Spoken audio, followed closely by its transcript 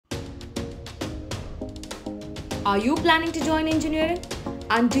Are you planning to join engineering?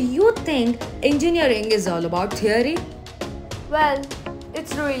 And do you think engineering is all about theory? Well,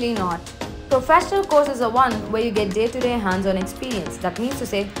 it's really not. Professional courses are one where you get day-to-day hands-on experience. That means to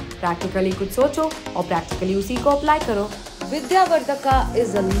say, practically kuch socho or practically usi ko apply karo. Vidyavardhaka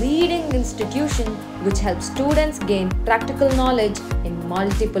is a leading institution which helps students gain practical knowledge in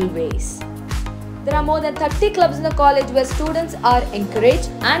multiple ways. There are more than 30 clubs in the college where students are encouraged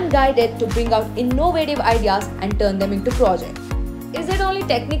and guided to bring out innovative ideas and turn them into projects. Is it only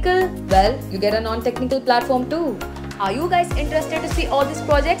technical? Well, you get a non-technical platform too. Are you guys interested to see all these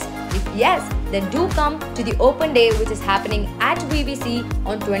projects? If yes, then do come to the open day which is happening at VVCE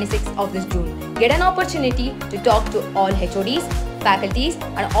on 26th of this June. Get an opportunity to talk to all HoDs, faculties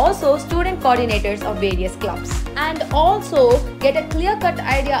and also student coordinators of various clubs. And also get a clear-cut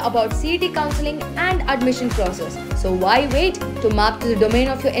idea about CET counselling and admission process. So why wait to map to the domain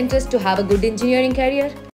of your interest to have a good engineering career?